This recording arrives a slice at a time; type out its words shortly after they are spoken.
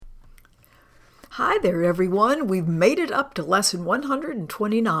Hi there, everyone. We've made it up to lesson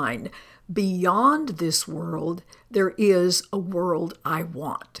 129. Beyond this world, there is a world I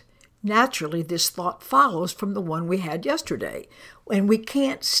want. Naturally, this thought follows from the one we had yesterday. And we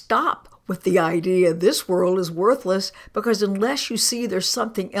can't stop with the idea this world is worthless because unless you see there's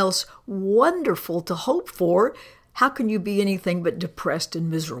something else wonderful to hope for, how can you be anything but depressed and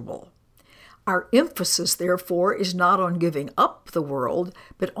miserable? Our emphasis, therefore, is not on giving up the world,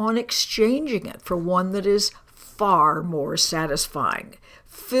 but on exchanging it for one that is far more satisfying,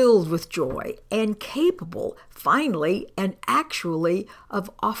 filled with joy, and capable, finally and actually, of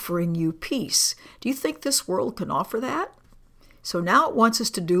offering you peace. Do you think this world can offer that? So now it wants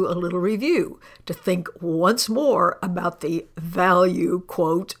us to do a little review, to think once more about the value,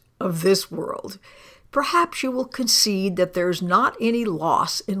 quote, of this world. Perhaps you will concede that there's not any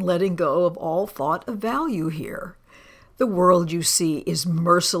loss in letting go of all thought of value here. The world you see is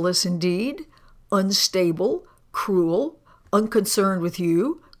merciless indeed, unstable, cruel, unconcerned with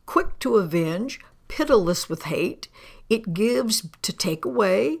you, quick to avenge, pitiless with hate. It gives to take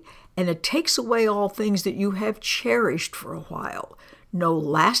away, and it takes away all things that you have cherished for a while. No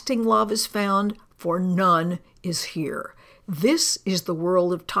lasting love is found, for none is here. This is the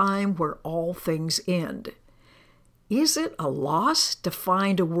world of time where all things end. Is it a loss to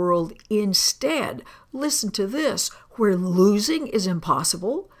find a world instead, listen to this, where losing is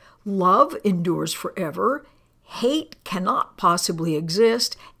impossible, love endures forever, hate cannot possibly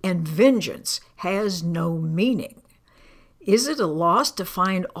exist, and vengeance has no meaning? Is it a loss to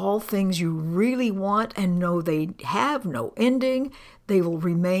find all things you really want and know they have no ending? They will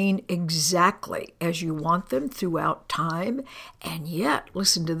remain exactly as you want them throughout time, and yet,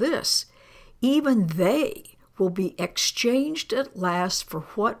 listen to this, even they will be exchanged at last for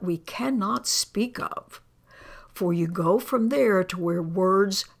what we cannot speak of. For you go from there to where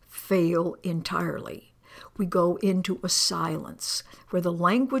words fail entirely. We go into a silence where the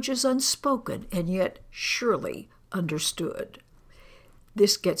language is unspoken and yet surely understood.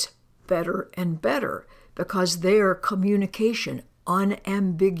 This gets better and better because their communication,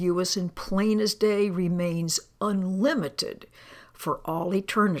 unambiguous and plain as day, remains unlimited for all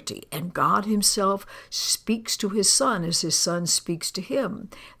eternity, and God himself speaks to his Son as his Son speaks to him.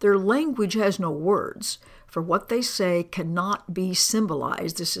 Their language has no words, for what they say cannot be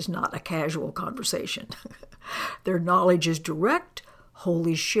symbolized. This is not a casual conversation. Their knowledge is direct,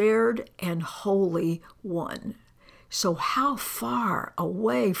 wholly shared, and wholly one. So how far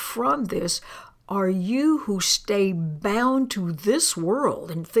away from this are you who stay bound to this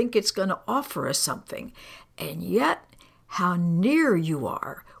world and think it's going to offer us something? And yet, how near you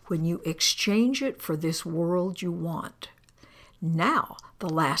are when you exchange it for this world you want. Now, the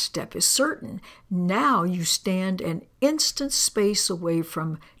last step is certain. Now you stand an instant space away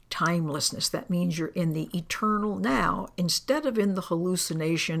from timelessness. That means you're in the eternal now instead of in the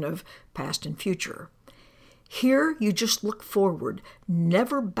hallucination of past and future. Here you just look forward,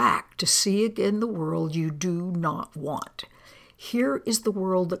 never back to see again the world you do not want. Here is the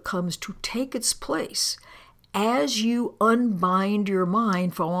world that comes to take its place. As you unbind your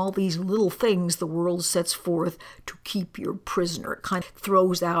mind from all these little things the world sets forth to keep you prisoner, it kind of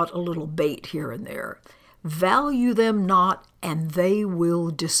throws out a little bait here and there. Value them not, and they will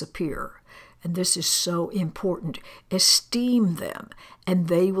disappear. And this is so important. Esteem them, and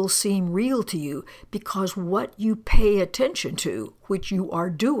they will seem real to you, because what you pay attention to, which you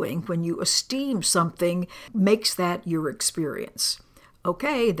are doing when you esteem something, makes that your experience.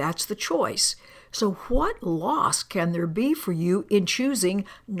 Okay, that's the choice. So what loss can there be for you in choosing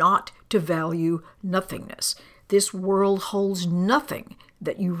not to value nothingness? This world holds nothing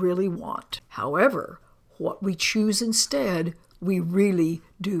that you really want. However, what we choose instead, we really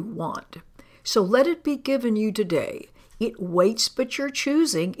do want. So let it be given you today. It waits, but you're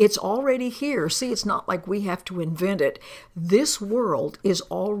choosing. It's already here. See, it's not like we have to invent it. This world is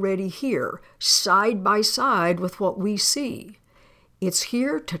already here, side by side with what we see. It's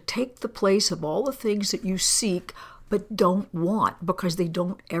here to take the place of all the things that you seek but don't want because they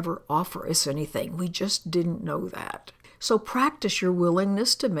don't ever offer us anything. We just didn't know that. So practice your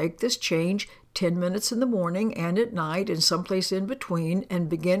willingness to make this change 10 minutes in the morning and at night and someplace in between, and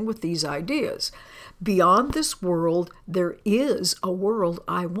begin with these ideas. Beyond this world, there is a world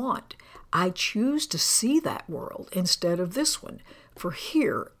I want. I choose to see that world instead of this one, for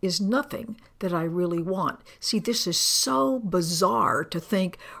here is nothing that I really want. See, this is so bizarre to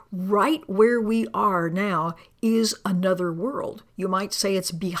think right where we are now is another world. You might say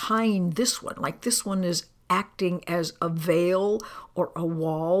it's behind this one, like this one is acting as a veil or a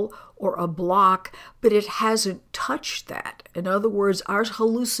wall or a block, but it hasn't touched that. In other words, our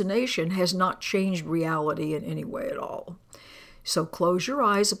hallucination has not changed reality in any way at all. So close your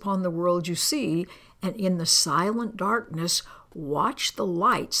eyes upon the world you see, and in the silent darkness, watch the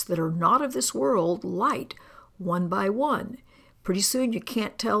lights that are not of this world light one by one. Pretty soon you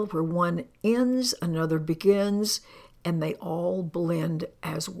can't tell where one ends, another begins, and they all blend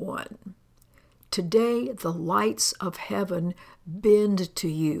as one. Today, the lights of heaven bend to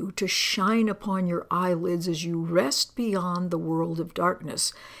you to shine upon your eyelids as you rest beyond the world of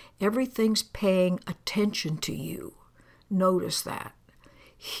darkness. Everything's paying attention to you. Notice that.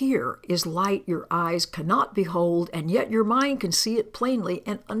 Here is light your eyes cannot behold, and yet your mind can see it plainly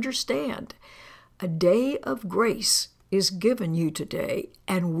and understand. A day of grace is given you today,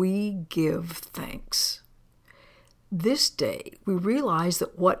 and we give thanks. This day, we realize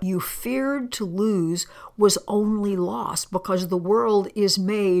that what you feared to lose was only loss, because the world is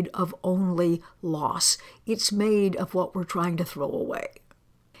made of only loss. It's made of what we're trying to throw away.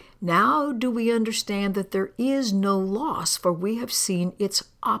 Now do we understand that there is no loss, for we have seen its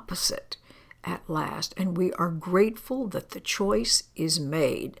opposite at last, and we are grateful that the choice is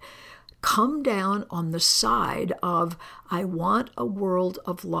made. Come down on the side of, I want a world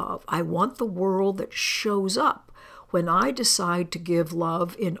of love. I want the world that shows up when I decide to give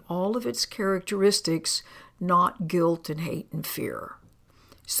love in all of its characteristics, not guilt and hate and fear.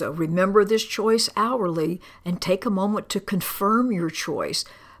 So remember this choice hourly, and take a moment to confirm your choice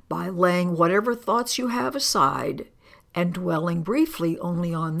by laying whatever thoughts you have aside and dwelling briefly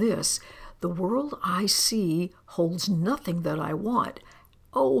only on this. The world I see holds nothing that I want.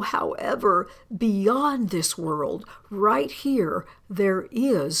 Oh, however, beyond this world, right here, there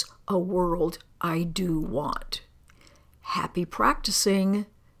is a world I do want. Happy practicing.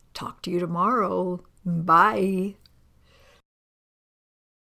 Talk to you tomorrow. Bye.